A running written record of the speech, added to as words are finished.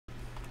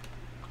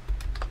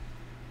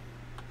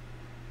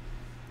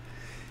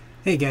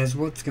Hey guys,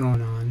 what's going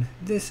on?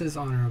 This is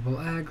Honorable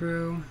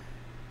Aggro,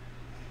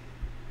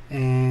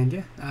 and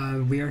yeah,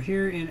 we are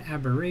here in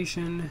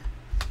Aberration.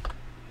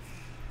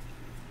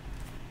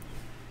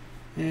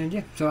 And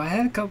yeah, so I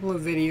had a couple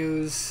of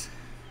videos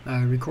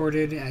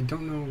recorded. I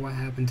don't know what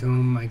happened to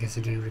them. I guess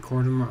I didn't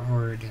record them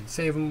or didn't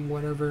save them,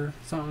 whatever,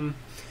 something.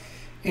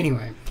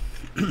 Anyway,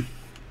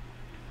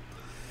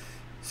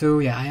 so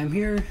yeah, I am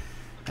here.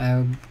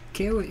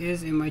 KO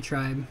is in my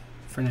tribe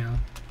for now.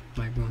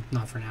 Like, well,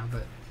 not for now,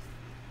 but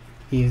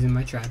he is in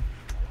my tribe.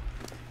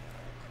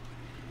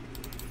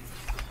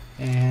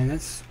 And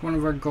that's one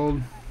of our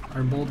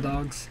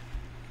bulldogs.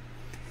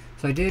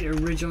 So I did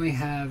originally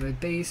have a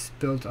base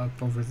built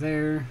up over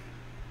there,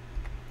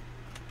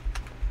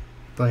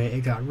 but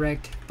it got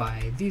wrecked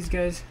by these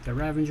guys, the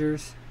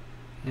Ravengers,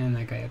 and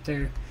that guy up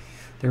there.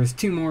 There was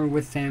two more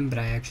with them, but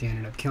I actually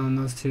ended up killing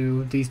those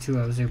two. These two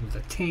I was able to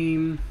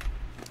tame.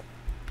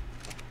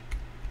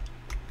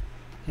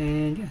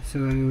 And yeah, so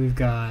I mean, we've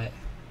got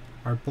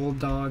our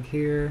bulldog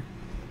here.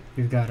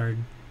 We've got our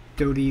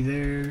Dodie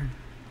there.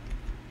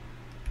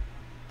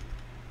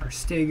 Our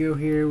Stego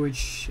here,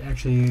 which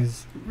actually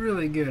is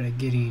really good at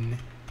getting,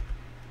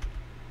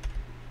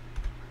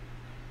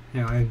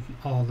 you know,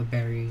 all the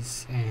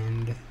berries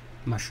and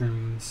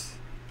mushrooms.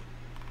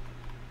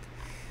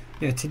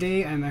 Yeah,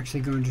 today I'm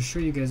actually going to show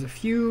you guys a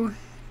few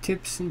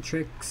tips and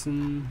tricks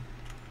and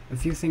a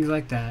few things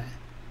like that.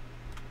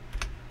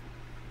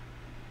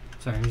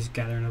 Sorry, I'm just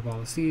gathering up all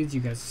the seeds.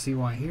 You guys will see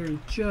why here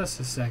in just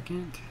a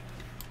second.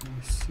 Let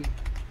me see.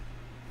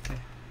 Okay,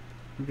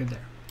 we're good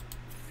there.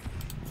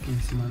 Give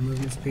me some more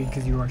movement speed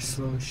because you are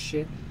slow as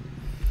shit.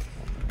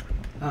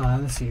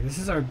 Let's see. This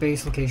is our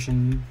base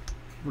location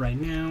right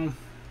now.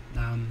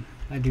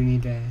 I do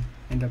need to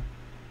end up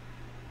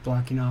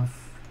blocking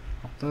off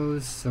all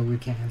those so we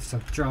can't have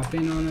stuff drop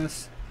in on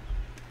us.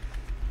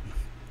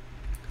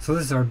 So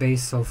this is our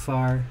base so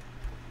far.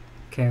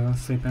 Okay, we're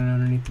sleeping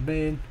underneath the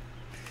bed.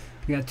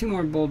 We got two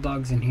more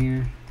bulldogs in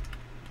here.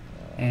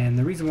 And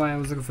the reason why I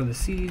was looking for the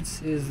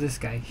seeds is this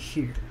guy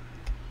here.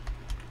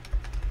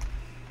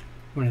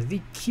 One of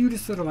the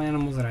cutest little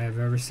animals that I have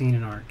ever seen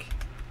in Ark.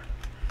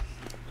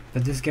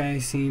 But this guy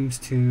seems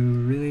to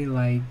really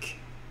like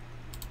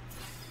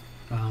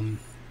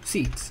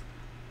seeds.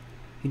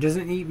 He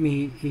doesn't eat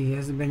meat. He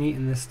hasn't been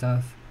eating this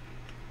stuff.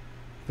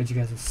 But you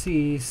guys will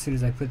see, as soon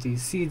as I put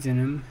these seeds in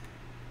him,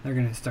 they're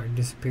going to start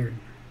disappearing.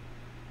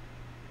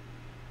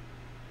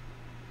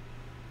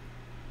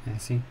 Yeah,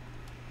 see?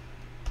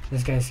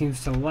 This guy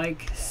seems to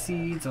like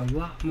seeds a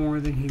lot more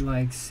than he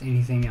likes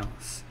anything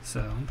else.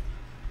 So,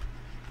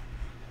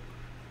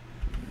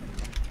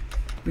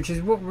 which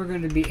is what we're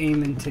going to be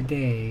aiming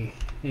today,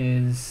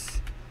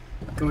 is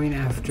going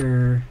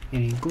after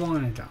an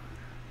iguanodon.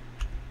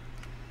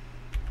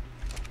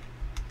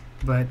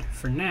 But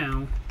for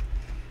now,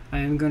 I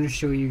am going to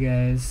show you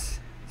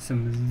guys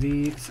some of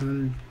the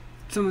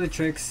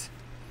tricks,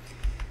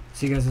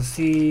 so you guys will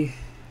see.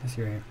 Let's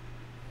see right here.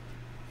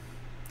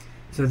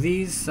 So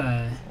these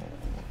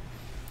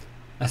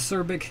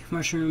acerbic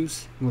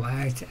mushrooms will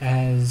act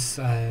as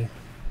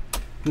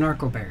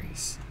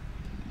narcoberries.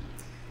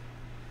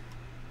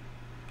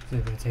 So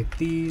if I take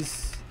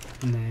these,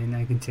 and then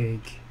I can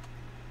take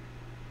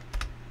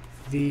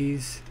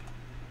these.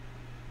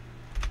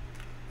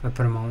 If I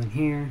put them all in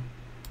here,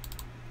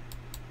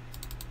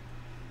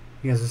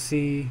 you guys will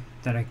see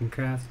that I can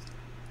craft,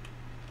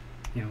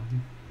 you know,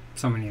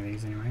 so many of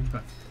these anyway,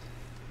 but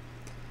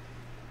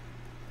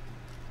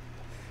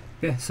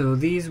yeah, so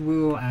these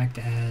will act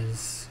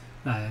as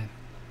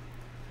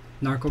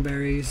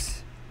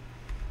narcoberries.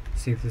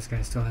 See if this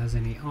guy still has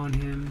any on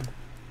him.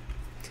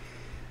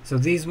 So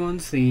these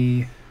ones,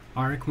 the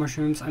auric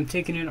mushrooms, I'm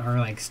taking it are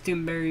like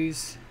stem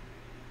berries.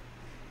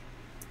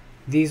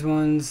 These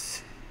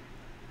ones,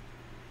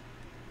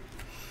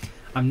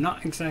 I'm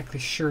not exactly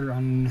sure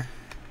on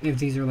if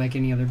these are like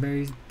any other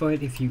berries,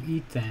 but if you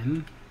eat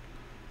them,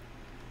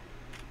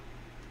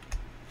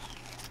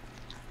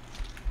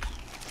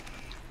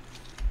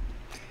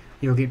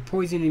 you'll get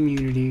poison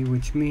immunity,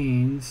 which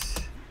means,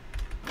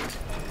 I'll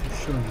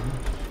show you.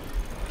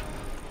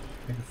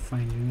 If I can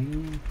find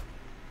any.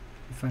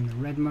 Find the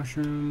red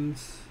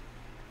mushrooms.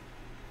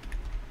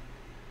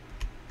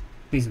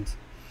 These ones.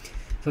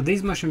 So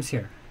these mushrooms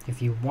here,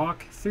 if you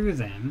walk through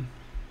them,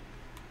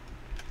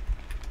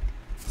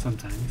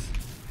 sometimes,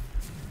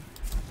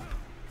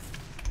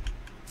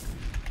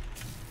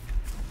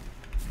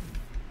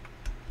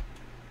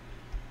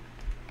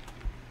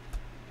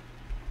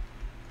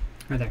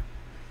 right there.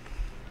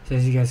 So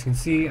as you guys can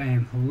see, I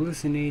am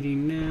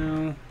hallucinating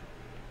now.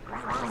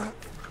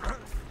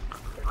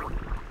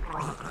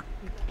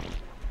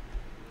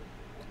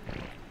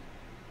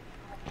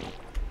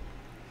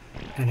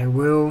 And it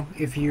will,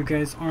 if you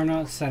guys are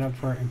not set up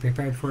for it and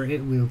prepared for it,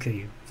 it will kill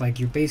you. Like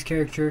your base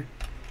character,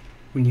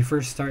 when you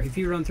first start, if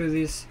you run through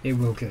this, it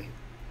will kill you.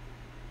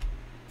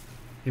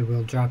 It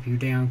will drop you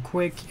down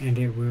quick, and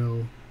it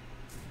will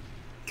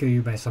kill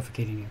you by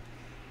suffocating you.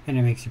 And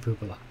it makes you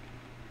poop a lot,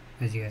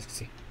 as you guys can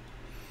see.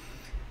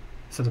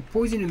 So the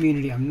poison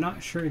immunity, I'm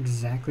not sure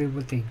exactly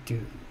what they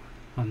do.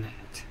 on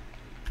that.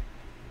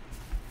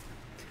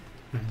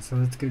 Alright, so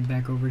let's get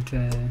back over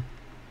to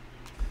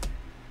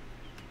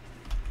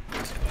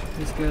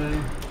this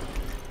guy.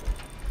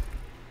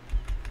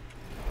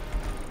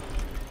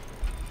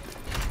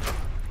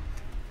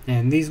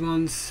 And these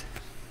ones,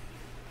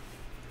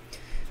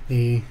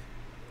 the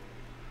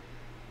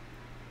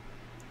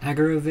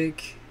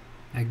agrovic,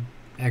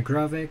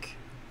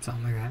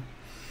 something like that,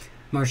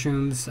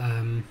 mushrooms,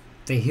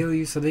 they heal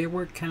you, so they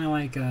work kind of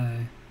like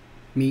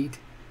meat,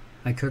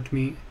 like cooked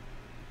meat.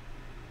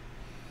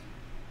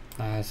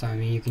 So I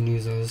mean, you can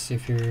use those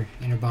if you're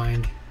in a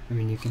bind. I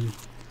mean, you can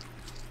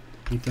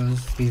eat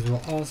those. These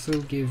will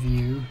also give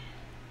you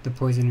the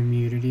poison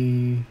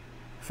immunity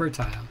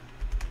fertile.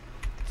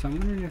 So I'm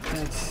wondering if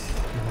that's...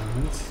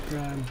 let's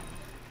grab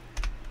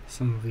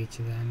some of each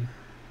of them.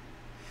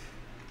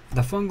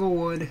 The fungal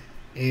wood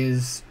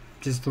is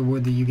just the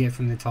wood that you get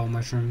from the tall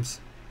mushrooms.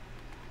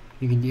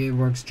 It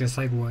works just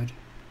like wood.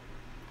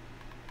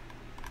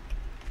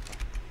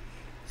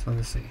 So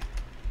let's see.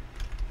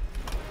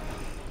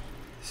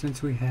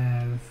 Since we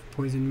have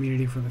poison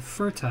immunity for the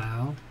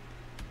fertile,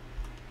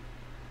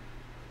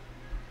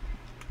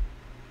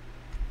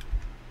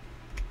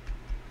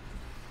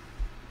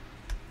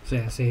 so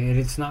yeah, see,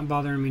 it's not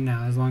bothering me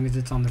now as long as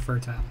it's on the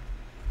fertile.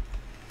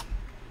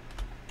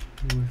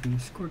 Away from the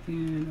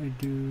scorpion,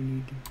 I do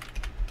need to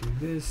do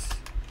this.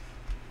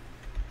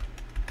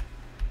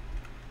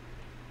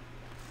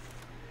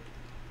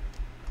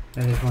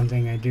 That is one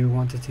thing I do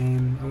want to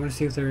tame. I want to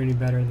see if they're any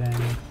better than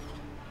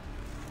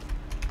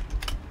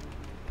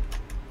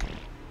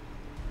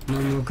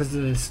normal, because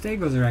the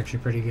stegos are actually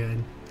pretty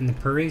good, and the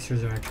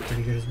paracers are actually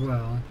pretty good as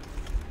well.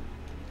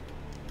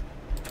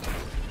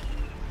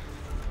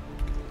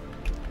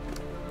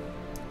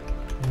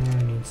 And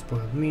I need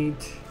spoiled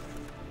meat.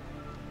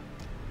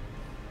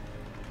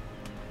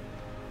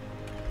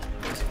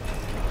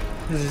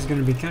 This is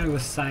going to be kind of a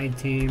side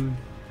tame.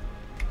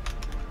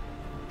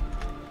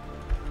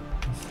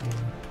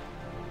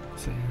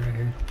 Let's see right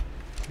here.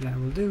 That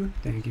will do.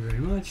 Thank you very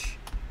much.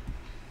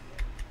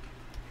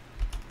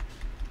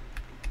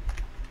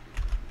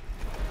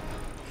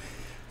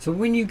 So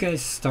when you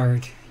guys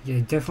start, yeah, I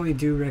definitely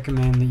do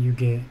recommend that you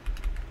get...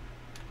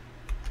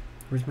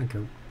 Where's my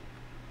goat?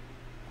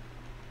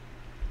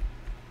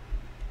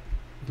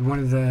 One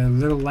of the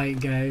little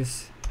light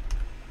guys.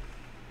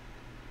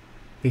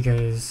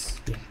 Because,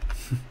 yeah.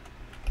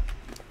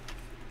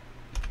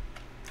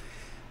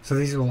 So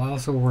these will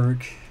also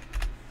work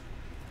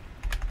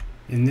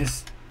in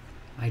this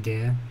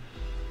idea,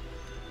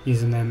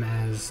 using them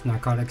as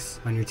narcotics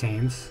on your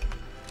tames.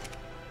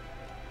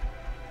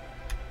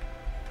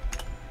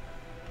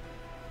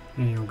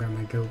 And you'll grab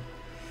my goat.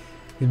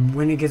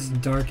 When it gets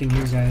dark in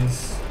here,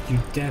 guys, you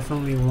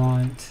definitely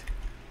want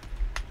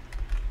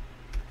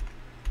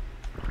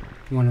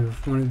one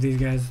of these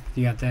guys.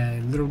 You got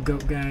that little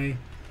goat guy.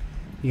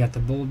 You got the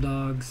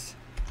bulldogs.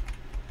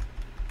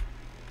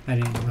 I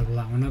didn't level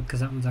that one up because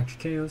that one's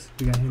actually KOs.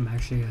 We got him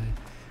actually.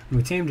 When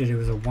we tamed it, it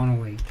was a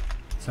 108,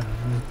 so it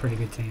was a pretty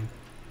good tame.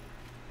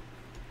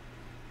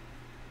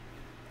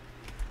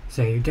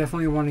 So you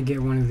definitely want to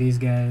get one of these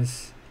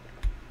guys,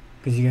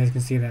 because you guys can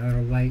see that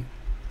little light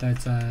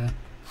that's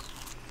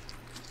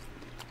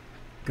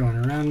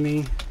going around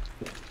me.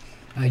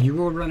 You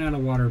will run out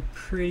of water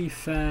pretty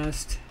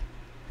fast.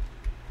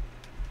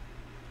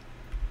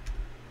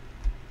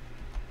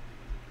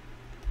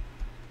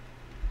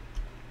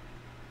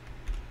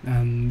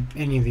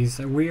 Any of these.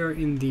 We are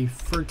in the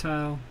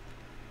fertile,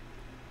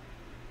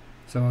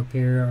 so up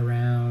here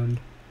around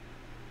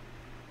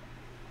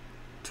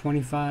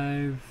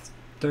 25,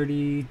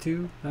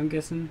 32, I'm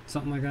guessing,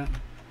 something like that.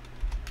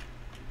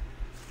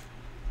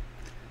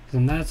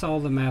 And that's all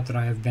the map that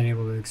I have been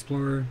able to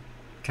explore,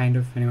 kind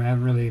of. Anyway, I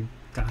haven't really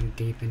gotten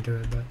deep into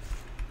it, but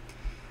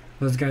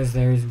those guys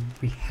there,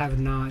 we have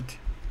not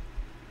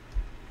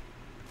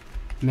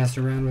messed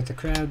around with the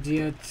crabs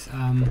yet.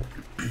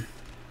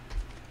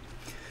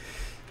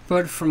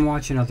 But from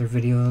watching other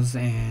videos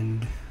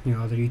and, you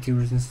know, other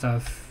YouTubers and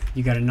stuff,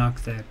 you gotta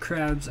knock the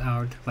crabs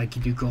out like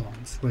you do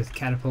golems. With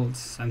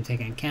catapults, I'm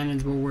taking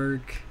cannons will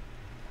work,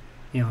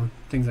 you know,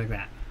 things like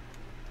that.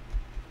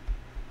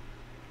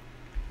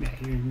 Yeah,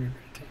 you're gonna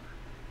take.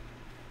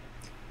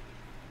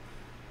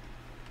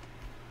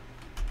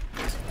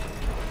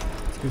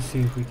 Let's go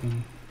see if we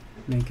can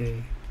make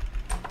a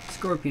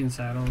scorpion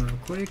saddle real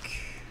quick.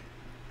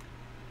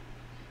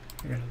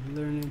 I gotta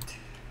learn it.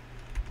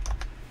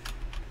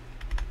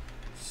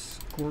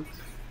 Scorp.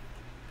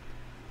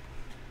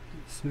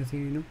 Smithy,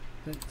 nope,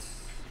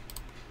 that's...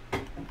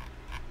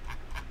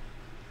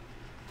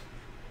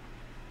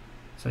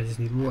 So I just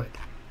need wood.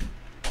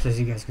 So as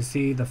you guys can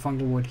see, the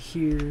fungal wood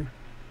here.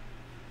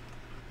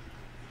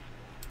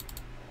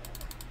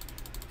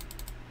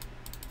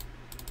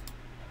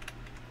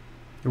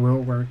 It will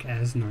work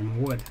as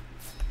normal wood.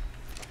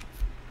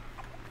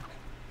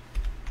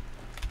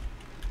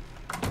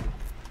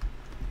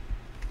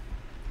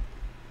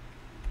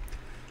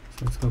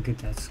 So let's go get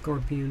that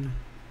scorpion.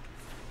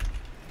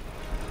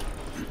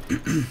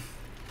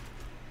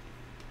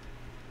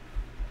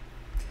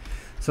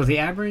 So the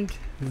aberrant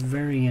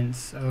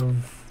variants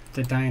of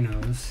the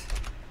dinos,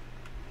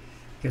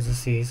 you guys will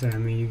see. So I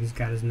mean, he's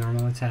got his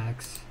normal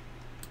attacks.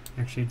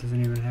 Actually, it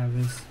doesn't even have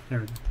his.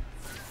 There we go.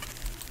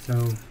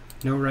 So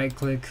no right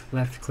click,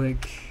 left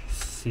click,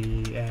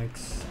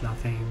 CX,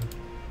 nothing.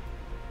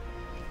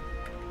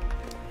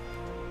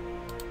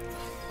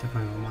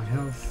 Definitely on my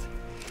health.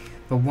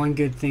 But one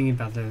good thing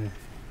about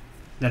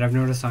that I've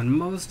noticed on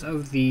most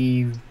of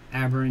the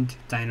aberrant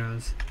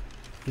dinos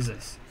is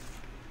this.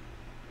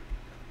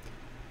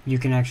 You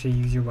can actually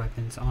use your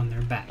weapons on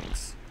their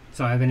backs.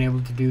 So I've been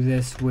able to do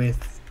this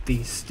with the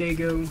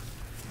Stego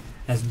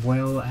as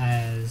well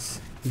as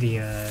the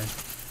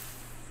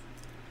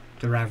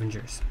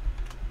Ravengers.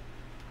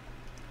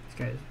 This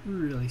guy's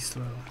really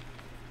slow.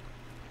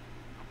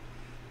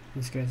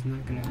 This guy's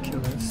not gonna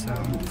kill us, so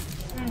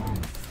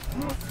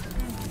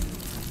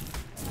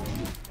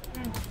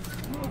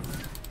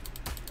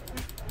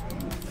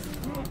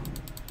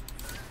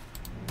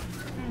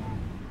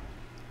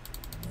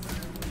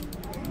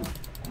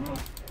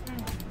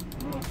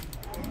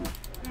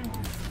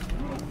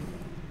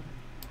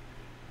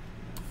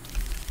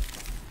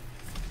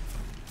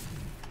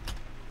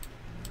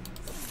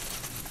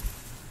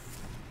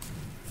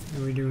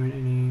are we doing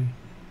any?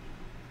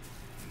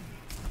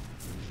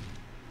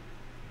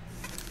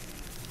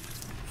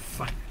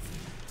 Fine.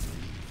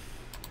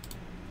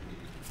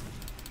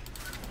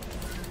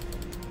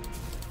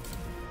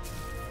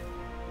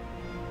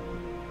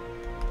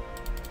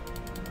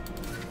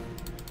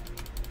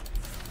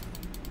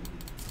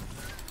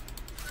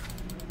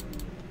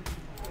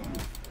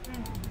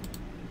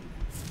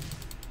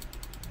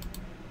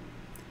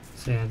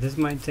 So yeah, this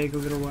might take a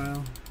little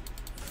while.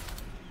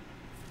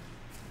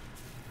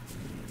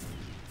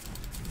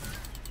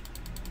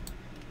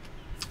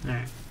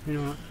 Alright, you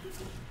know what?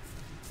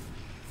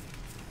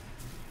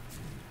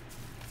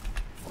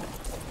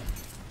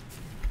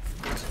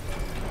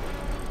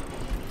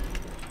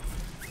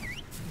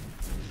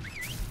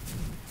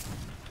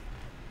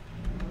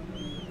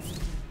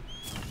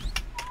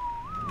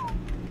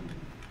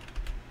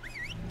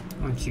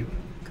 Why don't you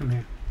come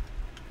here?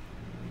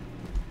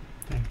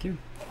 Thank you.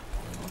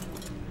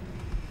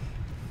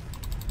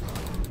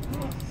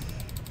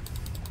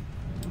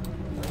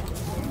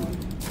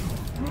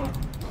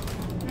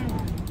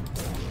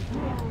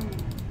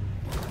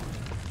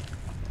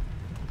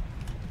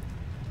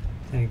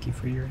 Thank you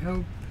for your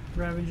help,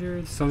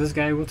 Ravengers. So this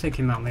guy, we'll take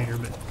him out later,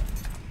 but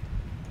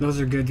those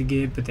are good to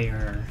get, but they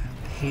are a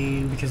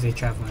pain because they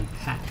travel in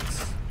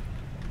packs.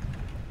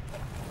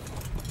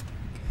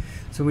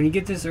 So when you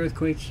get this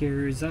earthquake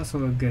here, it's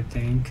also a good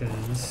thing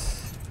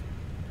because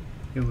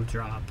it will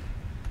drop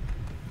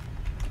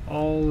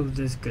all of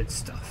this good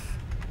stuff.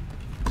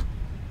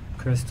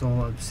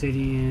 Crystal,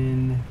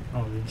 obsidian,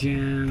 all the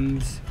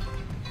gems.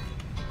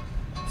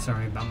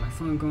 Sorry about my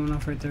phone going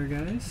off right there,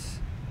 guys.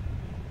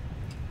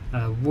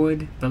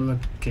 Wood, but look,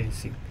 okay,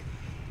 see.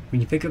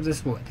 When you pick up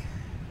this wood,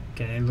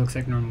 okay, it looks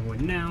like normal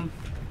wood now.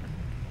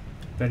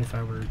 But if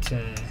I were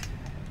to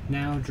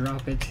now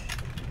drop it,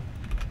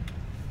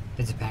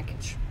 it's a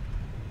package.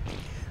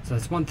 So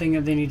that's one thing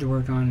that they need to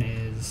work on,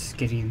 is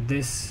getting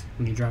this,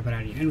 when you drop it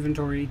out of your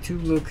inventory, to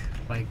look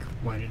like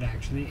what it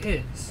actually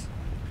is.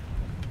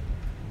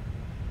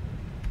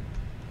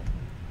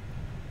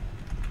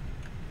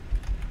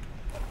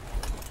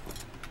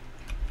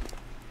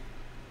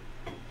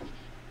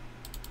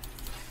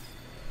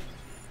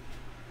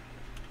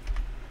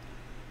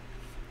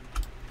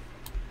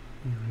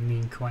 You don't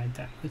mean quite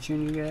that much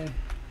on you guy.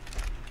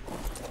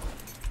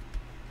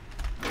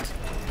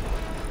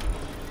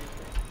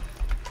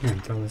 I'm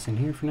gonna throw this in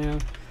here for now.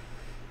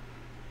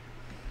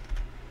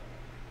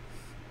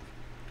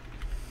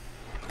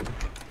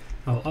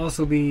 I'll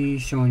also be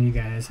showing you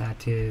guys how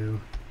to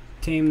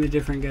tame the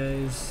different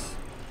guys.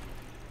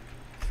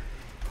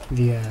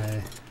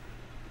 The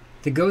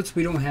goats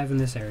we don't have in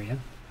this area.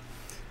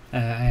 I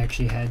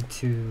actually had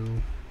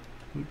to,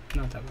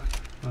 not that one,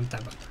 not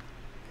that one.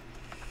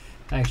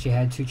 I actually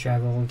had to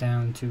travel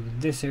down to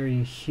this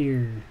area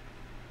here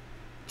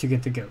to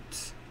get the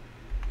goats.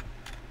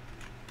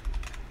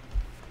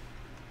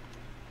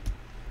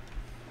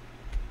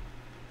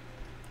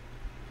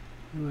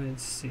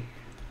 Let's see.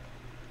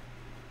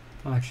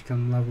 I'll actually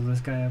come level this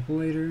guy up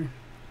later.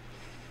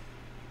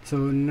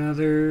 So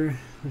another,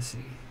 let's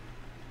see.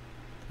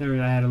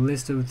 There, I had a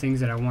list of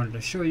things that I wanted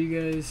to show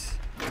you guys.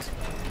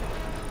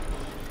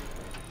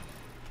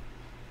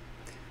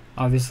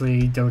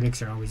 Obviously,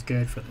 dodics are always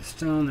good for the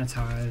stone. That's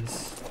how I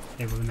was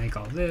able to make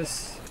all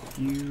this.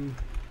 You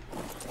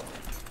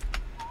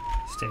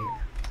stay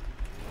here.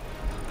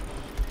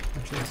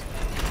 Actually,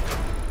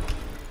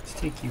 let's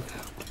take you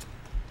out.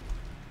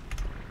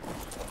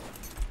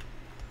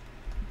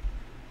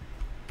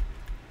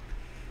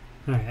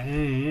 Alright,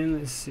 and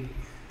let's see.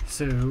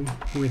 So,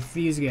 with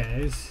these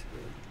guys,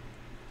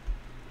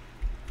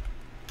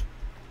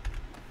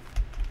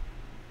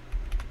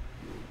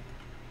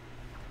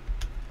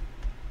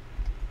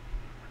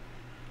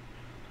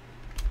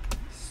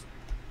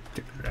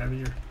 stupid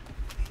Ravager,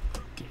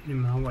 getting in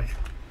my way.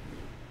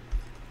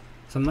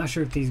 So I'm not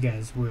sure if these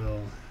guys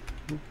will.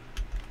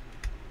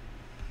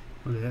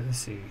 Let's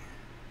see.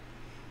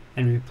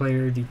 Enemy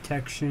player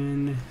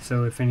detection.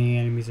 So if any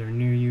enemies are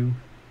near you,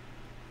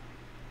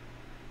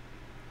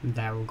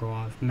 that will go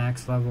off.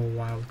 Max level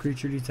wild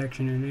creature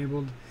detection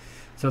enabled.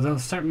 So they'll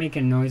start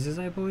making noises,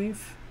 I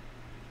believe,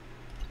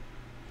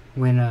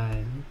 when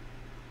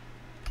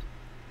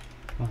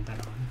want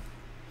that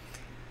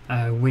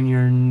on. When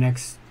you're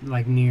next,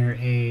 like near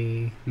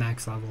a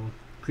max level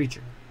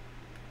creature.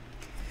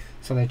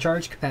 So the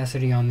charge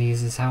capacity on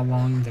these is how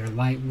long their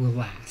light will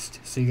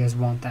last. So you guys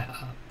want that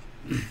up,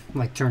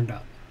 like turned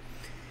up.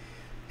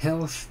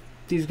 Health,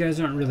 these guys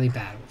aren't really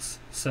battles,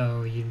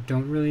 so you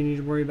don't really need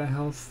to worry about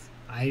health.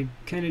 I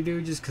kind of do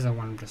just because I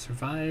want them to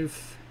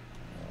survive.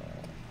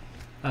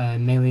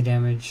 Melee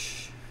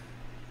damage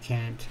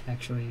can't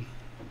actually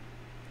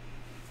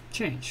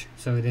change.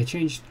 So they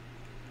changed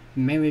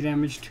melee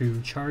damage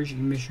to charge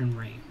emission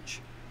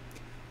range.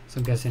 So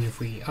I'm guessing if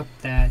we up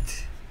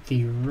that,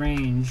 the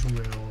range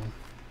will,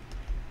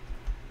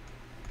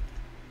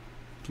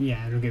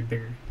 yeah, it'll get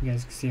bigger. You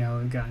guys can see how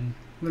it gotten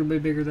a little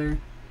bit bigger there.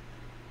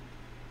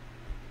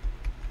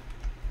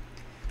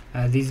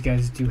 These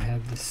guys do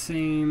have the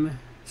same,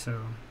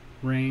 so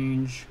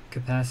range,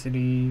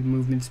 capacity,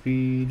 movement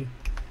speed.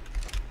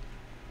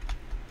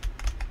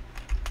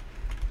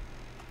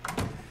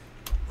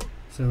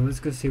 So let's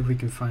go see if we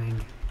can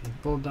find a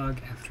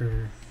bulldog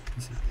after.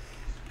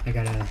 I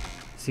gotta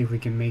see if we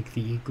can make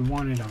the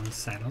iguanodon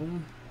saddle.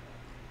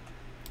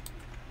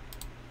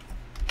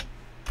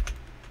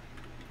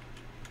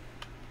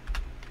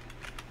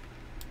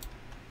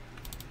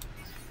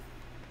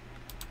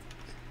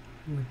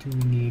 What do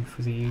we need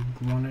for the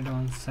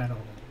iguanodon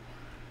saddle?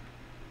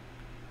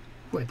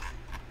 Wood.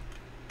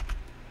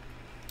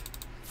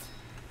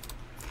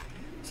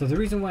 So the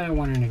reason why I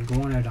want an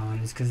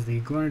iguanodon is because the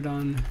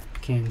iguanodon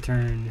can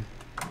turn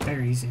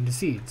berries into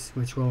seeds,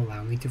 which will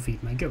allow me to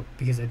feed my goat,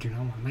 because I do not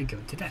want my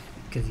goat to die,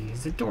 because he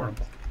is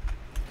adorable.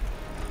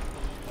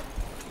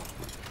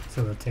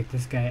 So we'll take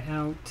this guy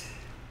out.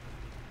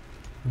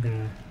 We're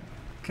gonna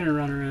kind of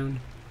run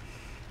around.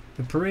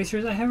 The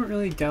paracers, I haven't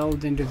really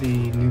delved into the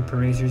new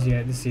paracers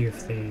yet to see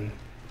if they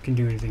can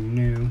do anything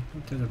new.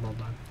 Oh, there's a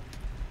bulldog.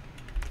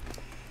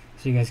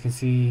 So you guys can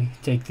see,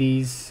 take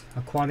these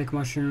aquatic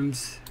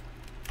mushrooms,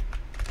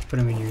 put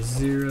them in your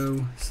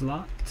 0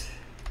 slot.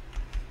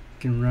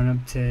 You can run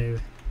up to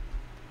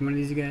one of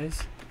these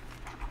guys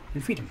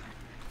and feed them.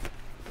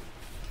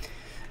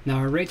 Now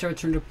our rates are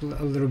turned up a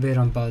little bit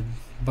on Bud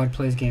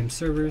Plays Games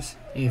servers.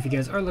 If you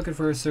guys are looking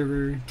for a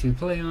server to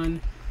play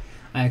on,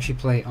 I actually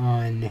play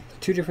on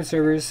 2 different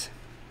servers.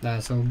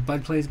 So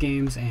Bud Plays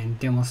Games and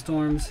Demo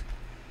Storms.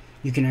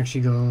 You can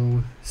actually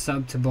go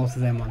sub to both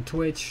of them on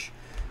Twitch,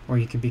 or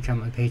you can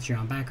become a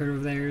Patreon backer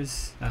of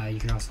theirs. You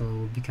can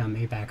also become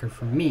a backer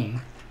for me.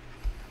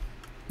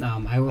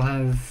 I will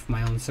have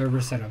my own server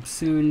set up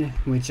soon,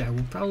 which I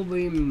will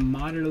probably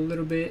mod it a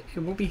little bit. It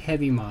won't be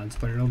heavy mods,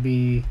 but it'll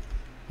be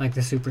like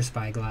the Super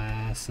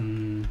Spyglass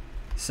and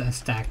a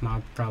stack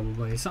mob,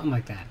 probably something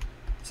like that.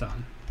 So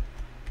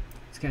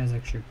this guy's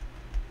actually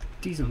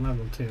decent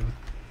level too.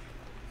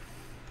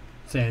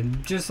 So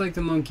just like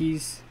the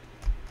monkeys,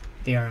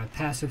 they are a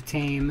passive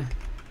tame,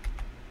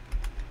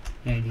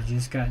 and you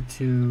just got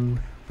to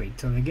wait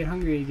till they get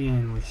hungry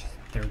again, which,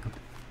 there we go.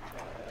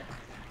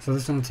 So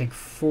this one will take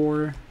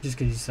 4 just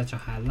because he's such a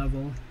high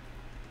level.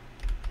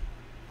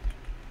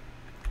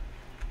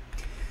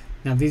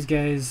 Now these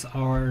guys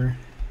are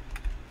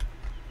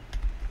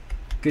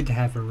good to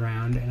have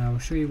around, and I will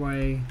show you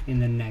why in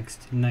the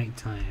next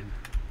nighttime.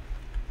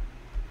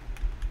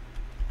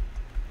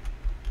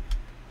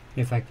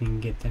 If I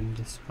can get them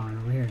to spawn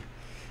over here.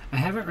 I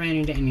haven't ran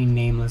into any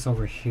nameless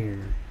over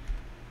here,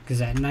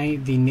 because at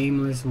night the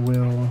nameless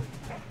will.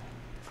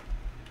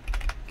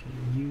 Okay,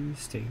 you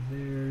stay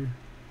there.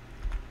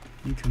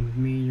 You come with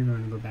me. You're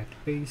going to go back to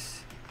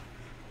base.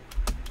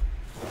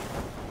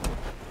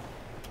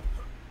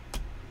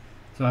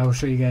 So I will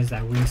show you guys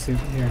that wingsuit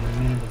here in a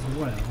minute as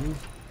well,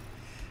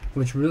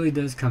 which really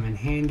does come in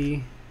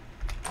handy.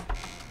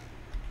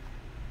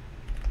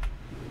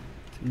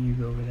 So you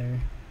go over there.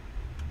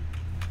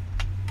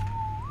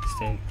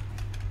 Stay.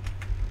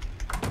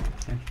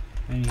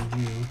 I need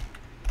you.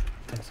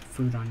 Put some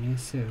food on you,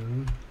 so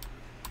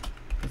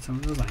put some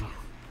of those on you.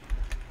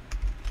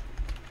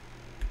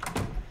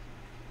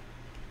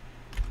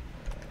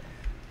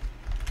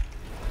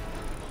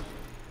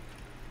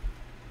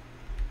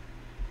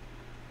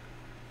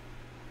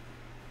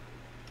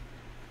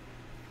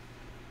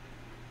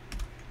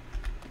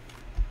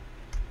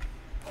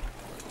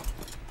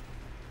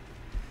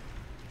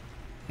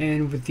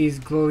 And with these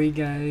glowy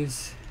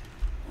guys,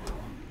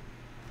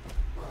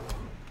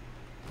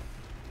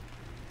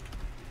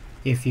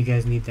 if you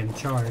guys need them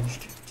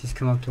charged, just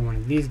come up to one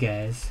of these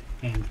guys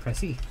and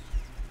press E.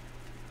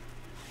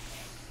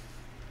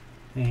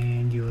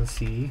 And you will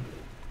see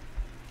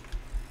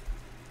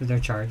that their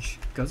charge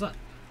goes up.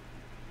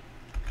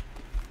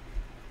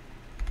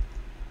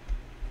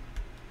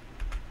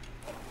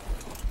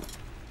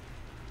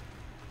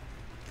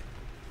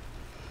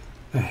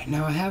 Alright,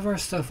 now I have our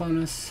stuff on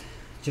us,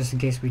 just in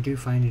case we do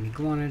find an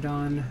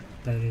iguanodon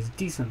that is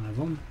decent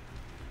level.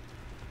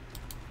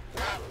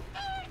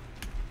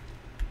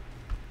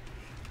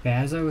 But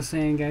as I was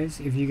saying, guys,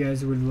 if you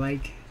guys would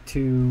like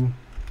to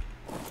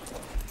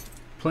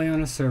play on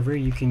a server,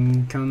 you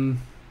can come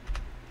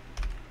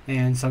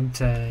and sub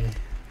to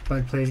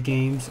Bud Plays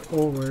Games,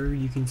 or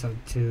you can sub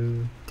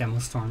to Demo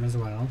Storm as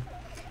well.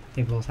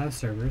 They both have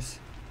servers.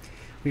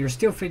 We are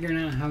still figuring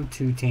out how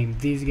to tame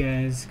these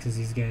guys, because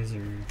these guys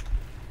are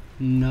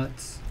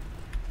nuts.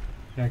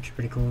 They're actually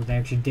pretty cool. They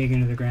actually dig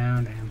into the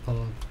ground and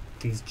pull up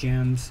these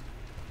gems.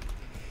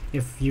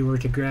 If you were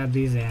to grab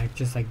these, they act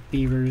just like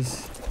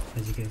beavers,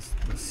 as you guys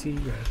will see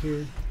right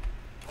here.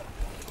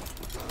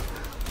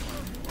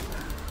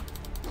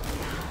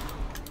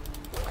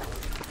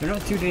 They're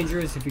not too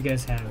dangerous if you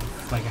guys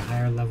have like a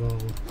higher level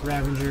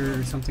Ravager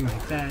or something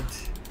like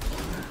that.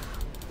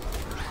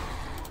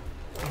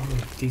 Oh,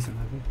 decent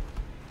level.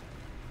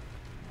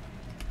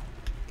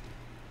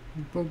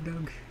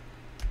 Bulldog.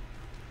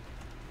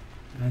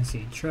 I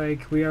see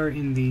trike. We are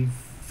in the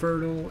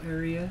fertile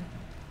area,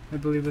 I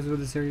believe is what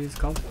this area is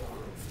called.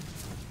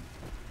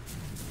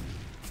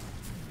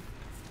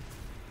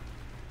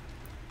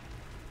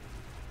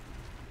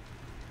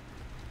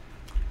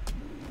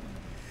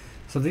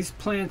 So these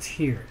plants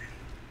here,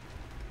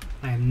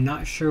 I am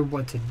not sure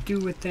what to do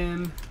with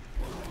them.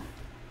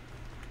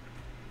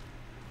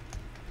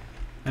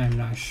 I'm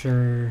not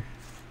sure.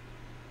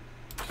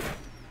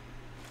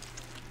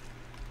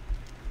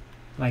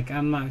 Like,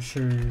 I'm not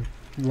sure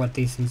what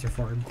these things are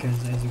for,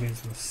 because as you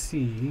guys will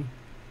see,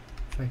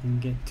 if I can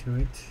get to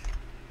it.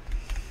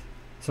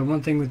 So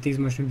one thing with these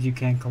mushrooms, you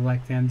can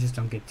collect them, just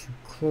don't get too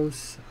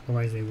close,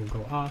 otherwise they will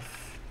go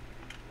off.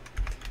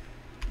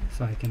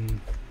 So I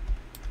can...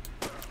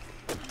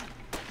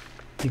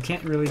 You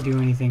can't really do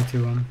anything to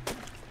them.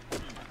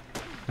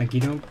 Like, you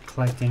don't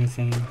collect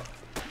anything.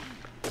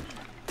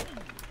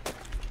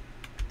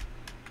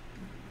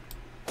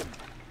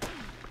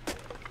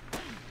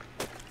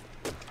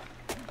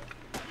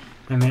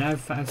 I mean,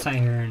 I've sat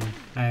here and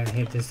I've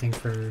hit this thing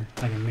for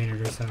like a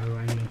minute or so,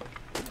 and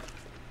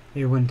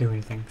it wouldn't do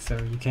anything. So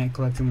you can't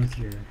collect them with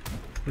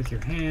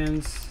your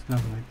hands,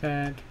 nothing like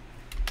that.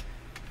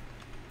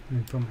 Let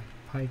me put my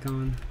pike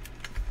on.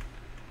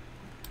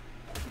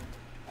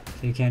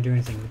 So you can't do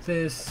anything with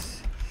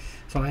this.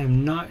 So I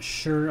am not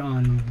sure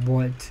on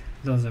what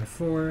those are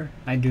for.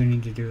 I do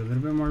need to do a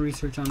little bit more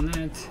research on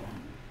that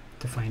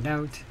to find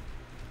out.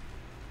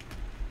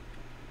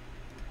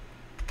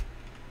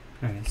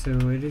 Alright, so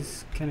it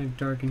is kind of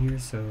dark in here,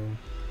 so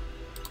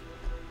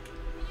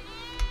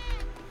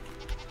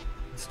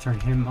let's turn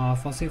him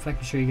off. I'll see if I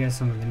can show you guys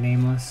some of the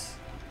nameless.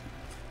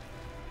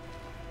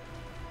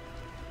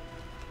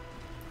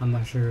 I'm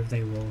not sure if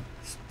they will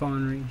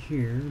spawn right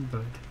here,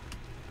 but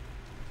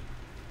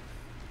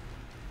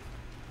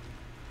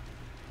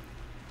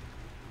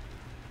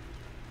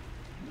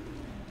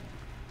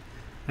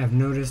I've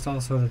noticed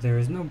also that there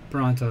is no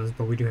Brontos,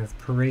 but we do have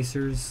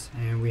Paracers,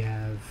 and we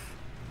have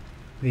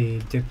the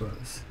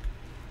Diplos.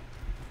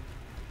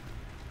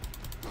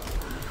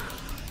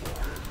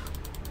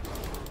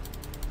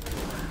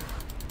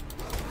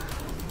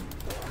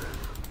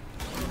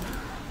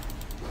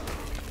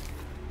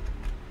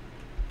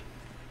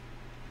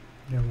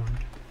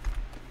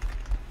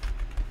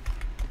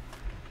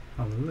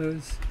 All of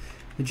those.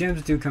 The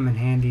gems do come in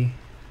handy.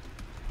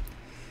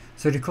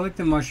 So to collect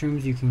the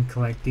mushrooms, you can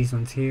collect these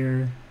ones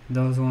here,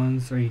 those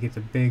ones, or you get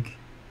the big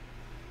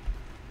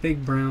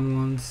brown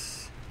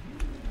ones.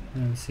 I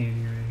don't see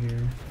any right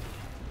here.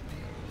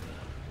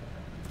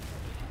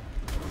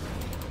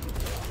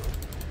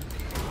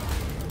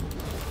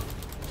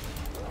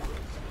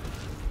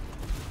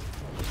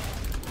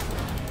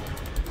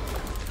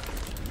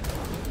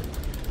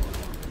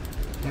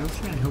 Yeah, I was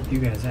trying to help you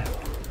guys out.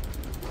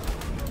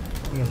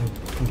 You guys are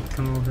gonna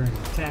come over and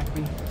attack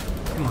me?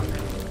 Come on,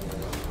 man.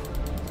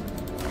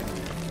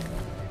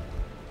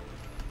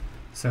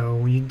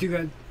 So you do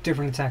got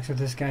different attacks with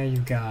this guy.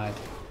 You've got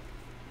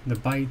the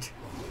bite,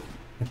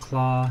 the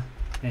claw,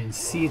 and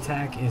C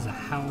attack is a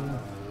howl.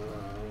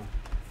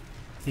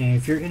 And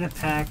if you're in a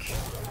pack,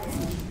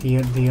 the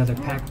other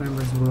pack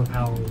members will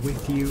howl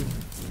with you.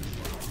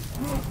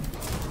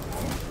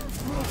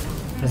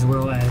 As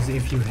well as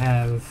if you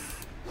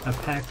have a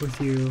pack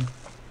with you,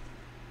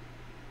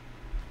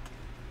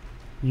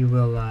 you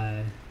will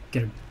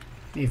get a,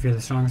 if you're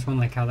the strongest one,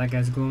 like how that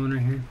guy's glowing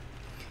right here,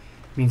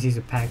 means he's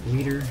a pack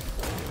leader.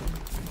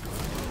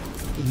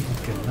 He's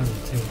a good level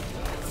too.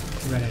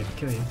 Too bad I had to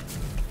kill you.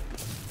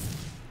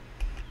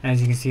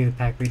 As you can see, the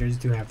pack leaders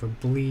do have a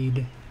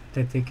bleed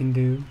that they can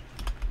do.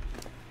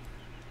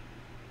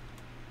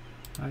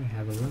 I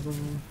have a level.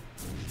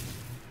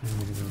 I'm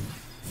gonna go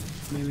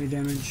melee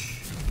damage.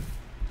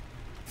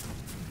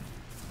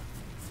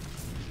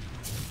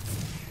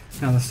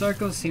 Now the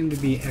circles seem to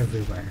be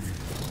everywhere.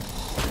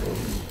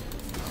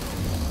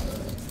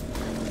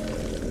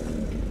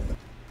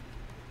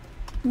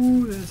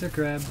 Ooh, there's a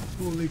crab.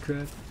 Holy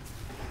crap.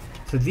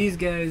 So these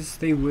guys,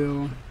 they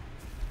will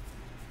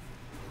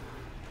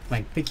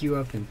like pick you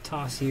up and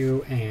toss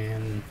you,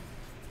 and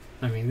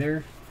I mean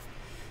they're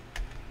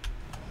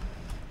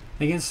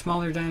against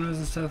smaller dinos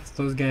and stuff.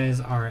 Those guys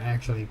are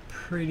actually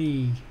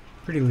pretty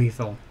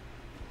lethal.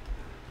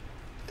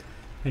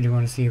 I do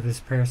want to see if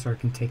this Parasaur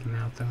can take him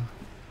out though.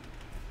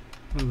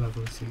 What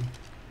level is he?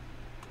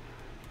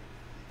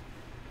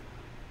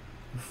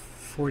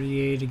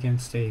 48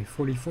 against a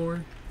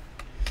 44.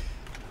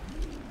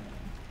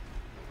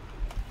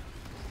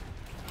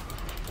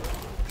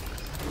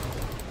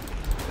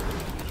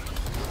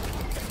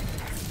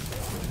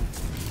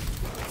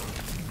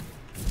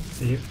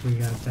 So yep, we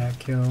got that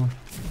kill.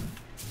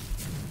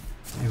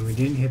 And we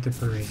didn't hit the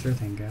Parasaur,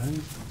 thank God.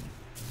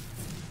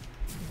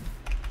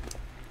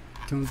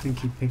 Don't think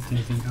he picked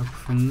anything up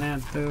from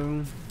that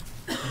though.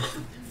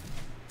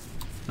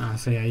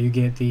 So yeah, you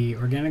get the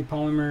organic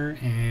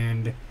polymer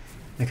and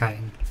the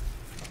chitin.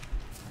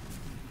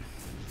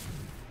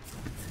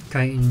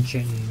 Chitin,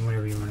 chitin,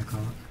 whatever you want to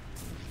call it.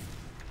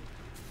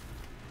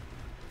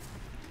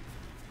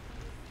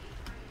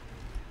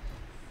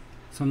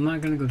 So I'm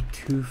not going to go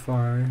too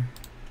far.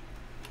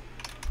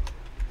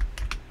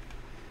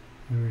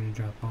 We're going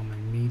to drop all my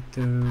meat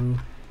though,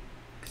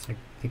 because I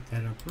picked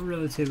that up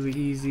relatively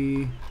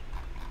easy.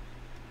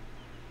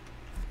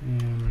 And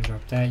I'm going to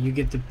drop that. You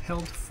get the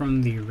pelt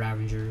from the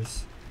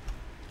Ravengers.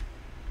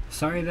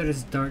 Sorry that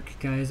it's dark,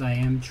 guys. I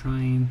am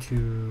trying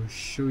to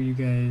show you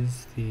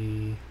guys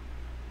the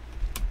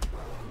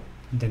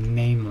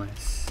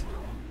nameless.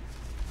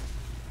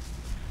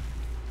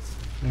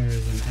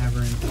 There's an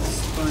aberrant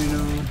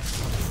Spino.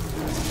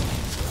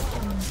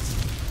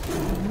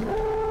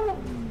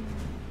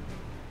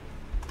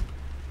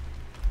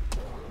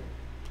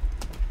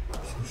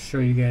 So show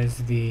you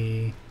guys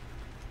the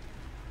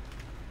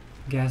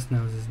gas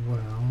nose as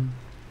well.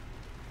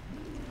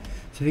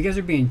 So if you guys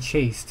are being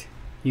chased,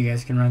 you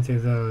guys can run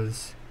through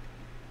those,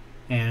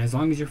 and as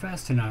long as you're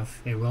fast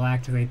enough, it will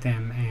activate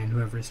them, and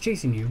whoever is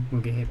chasing you will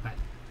get hit by it.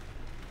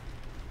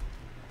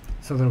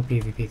 It's a little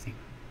PvP thing.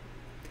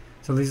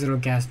 So these little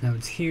gas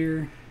nodes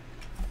here,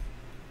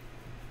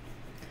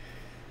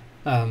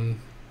 I'm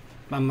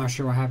not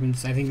sure what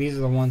happens. I think these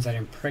are the ones that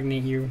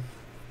impregnate you.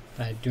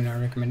 I do not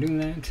recommend doing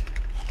that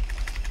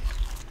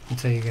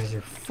until you guys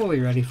are fully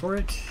ready for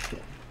it.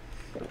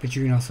 But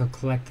you can also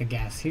collect the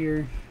gas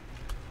here.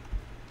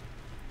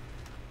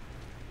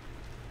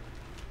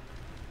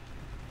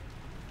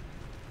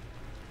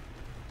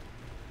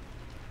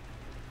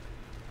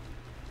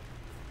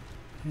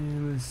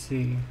 And let's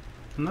see.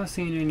 I'm not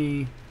seeing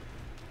any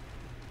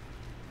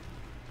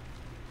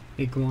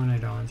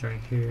iguanodons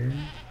right here.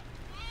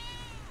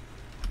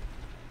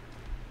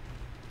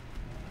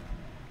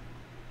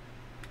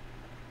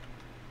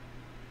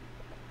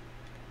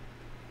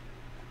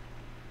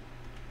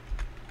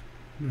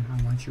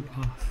 I want you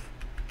off.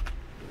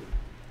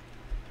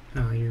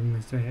 Oh, you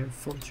must have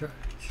full charge.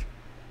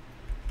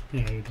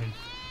 Yeah, you did.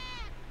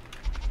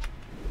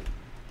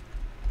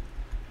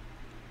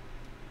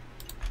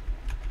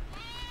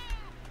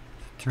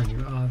 Turn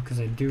you off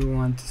because I do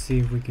want to see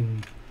if we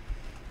can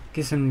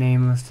get some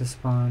nameless to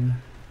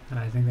spawn.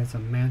 I think that's a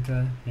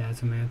manta. Yeah,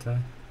 it's a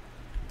manta.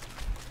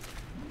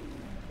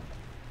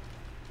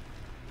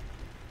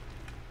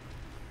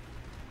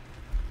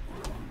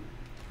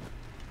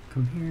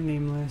 Come here,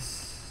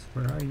 nameless.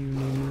 Where are you,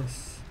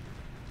 nameless?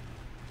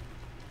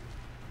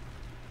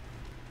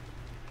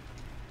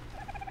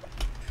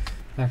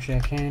 Actually, I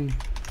can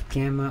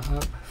gamma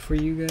up for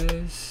you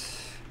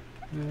guys.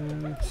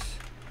 Let's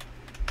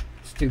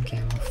do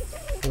gamma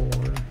 4.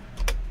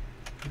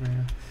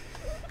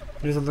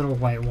 It is a little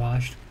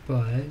whitewashed,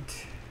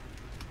 but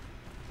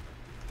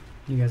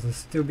you guys will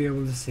still be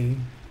able to see.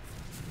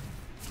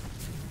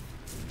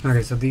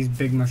 Okay, so these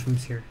big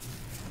mushrooms here,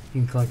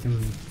 you can collect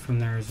them from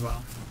there as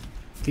well.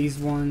 These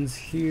ones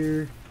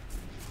here,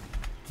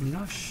 I'm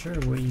not sure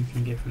what you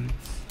can get from these.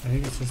 I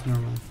think it's just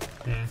normal.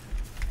 Yeah.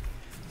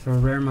 So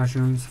rare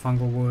mushrooms,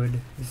 fungal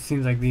wood. It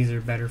seems like these are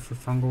better for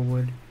fungal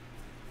wood.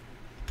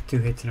 2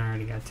 hits and I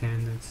already got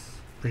 10. That's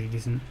pretty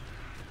decent.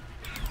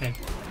 Hey,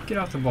 get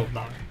off the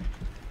bulldog.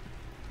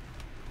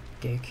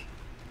 Dick.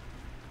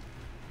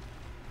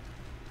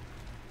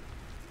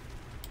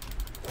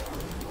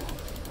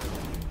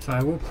 So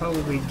I will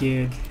probably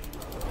get...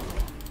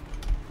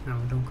 No,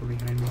 don't go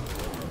behind me.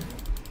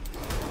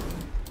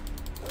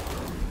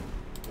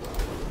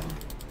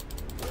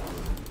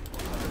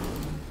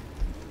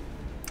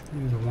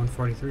 It was a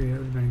 143, that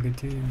would have been a good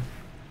team.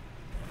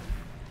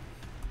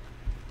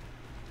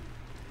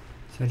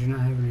 So I do not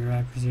have any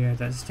raptors yet.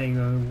 That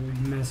stego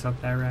will mess up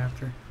that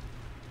raptor.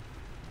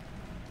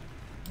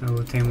 I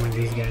will tame one of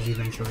these guys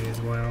eventually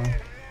as well.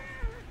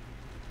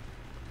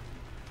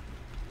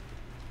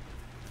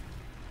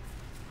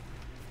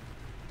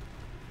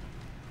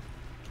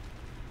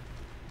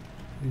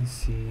 Let's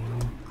see,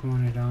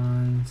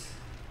 Iguanodons.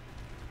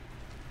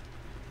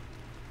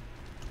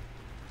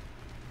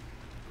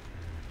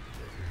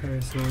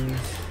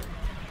 Parasaurs.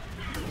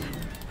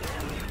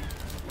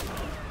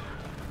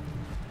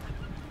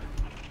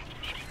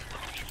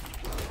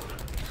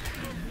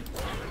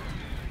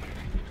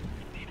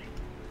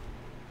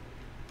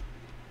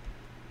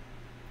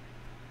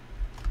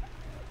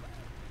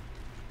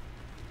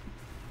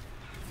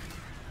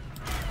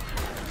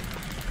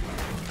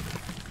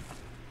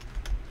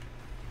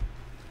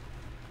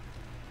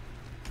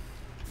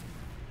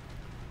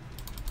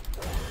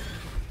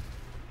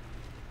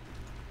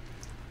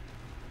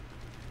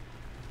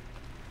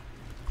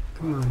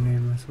 Come on,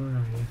 Nameless, where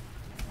are you?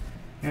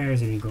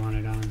 There's an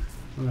iguanodon.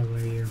 What level are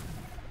you?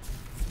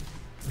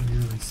 Oh,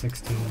 you're only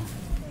 16.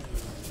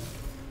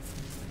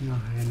 Not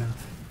high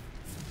enough.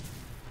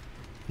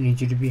 I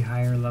need you to be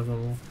higher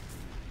level.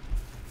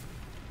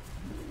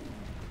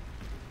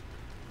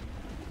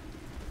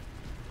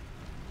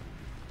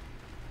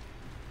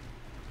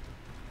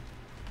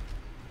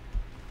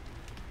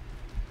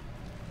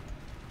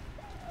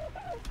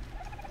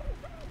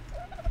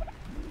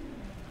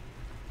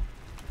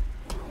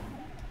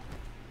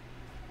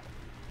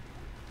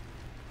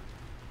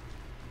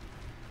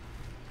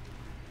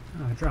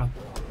 Oh, drop.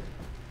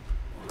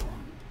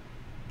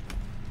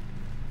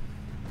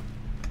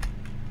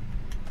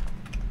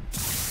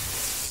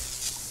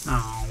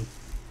 Oh.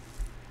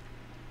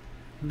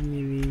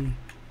 Really?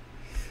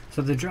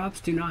 So the drops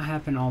do not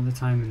happen all the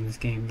time in this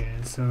game,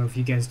 guys. So if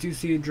you guys do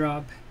see a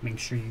drop, make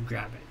sure you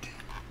grab it.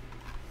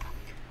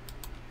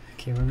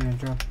 Okay, we're gonna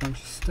drop a bunch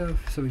of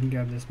stuff so we can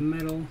grab this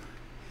metal.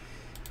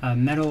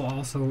 Metal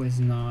also is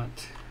not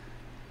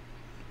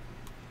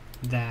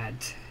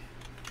that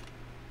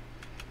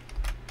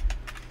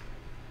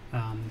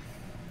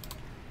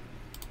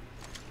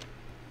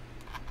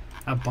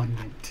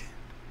abundant.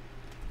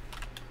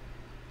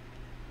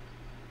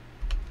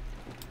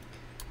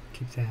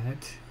 Keep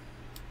that.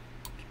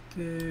 Keep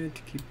that.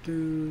 Keep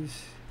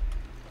those.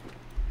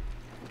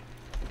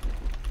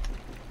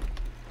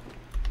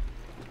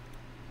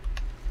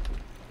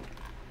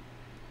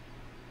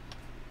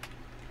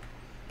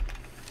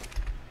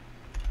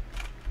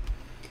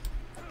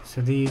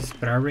 So these,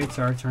 but our rates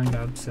are turned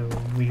up, so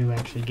we do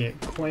actually get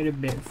quite a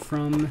bit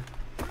from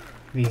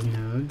these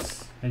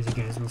nodes, as you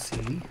guys will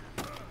see.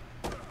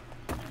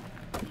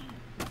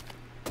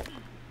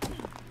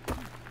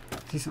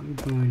 See something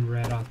going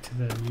red off to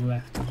the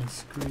left of the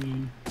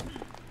screen.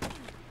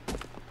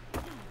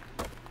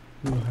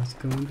 We'll have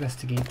to go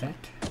investigate that.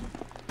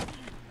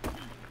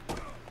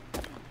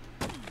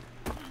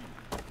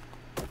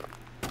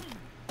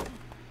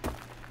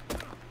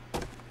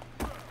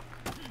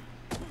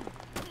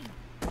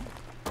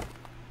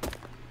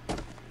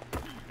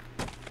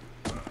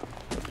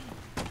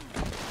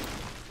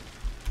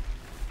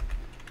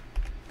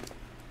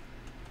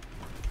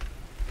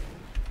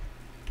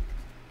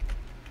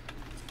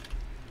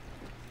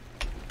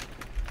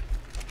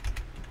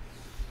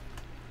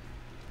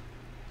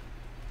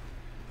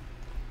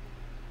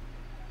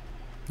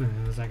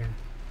 It was like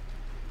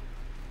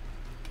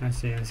I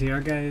see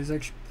our guy is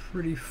actually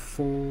pretty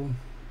full.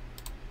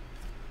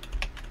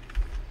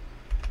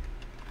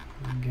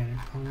 Organic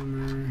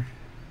polymer.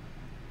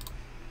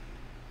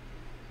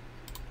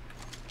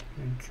 I'm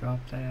gonna drop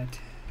that.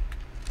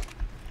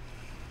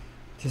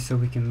 Just so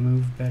we can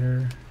move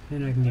better.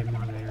 And I can get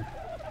more later.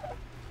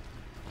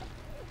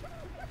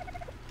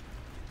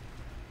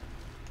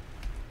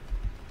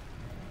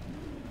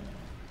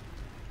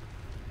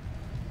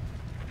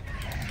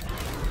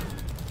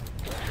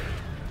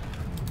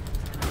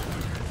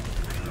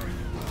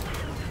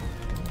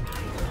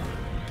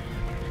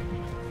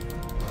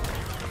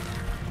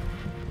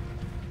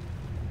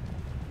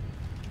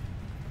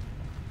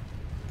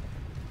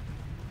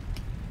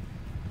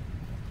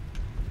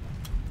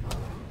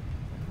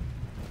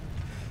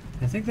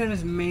 I think that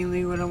is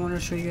mainly what I want to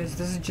show you guys.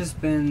 This has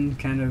just been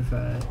kind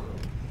of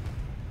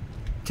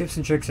tips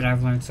and tricks that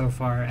I've learned so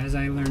far. As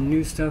I learn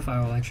new stuff,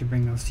 I will actually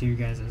bring those to you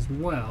guys as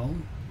well.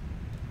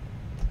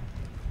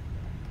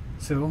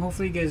 So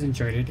hopefully you guys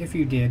enjoyed it. If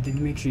you did,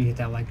 then make sure you hit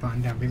that like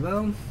button down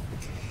below.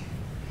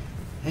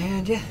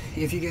 And yeah,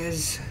 if you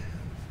guys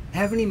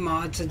have any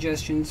mod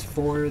suggestions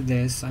for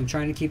this, I'm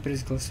trying to keep it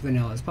as close to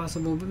vanilla as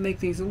possible, but make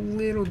things a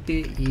little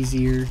bit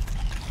easier.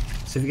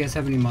 So if you guys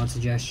have any mod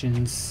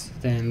suggestions,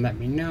 then let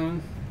me know.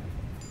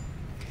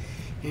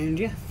 And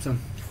yeah, so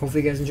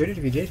hopefully you guys enjoyed it.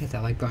 If you did, hit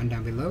that like button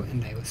down below,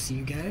 and I will see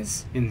you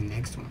guys in the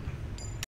next one.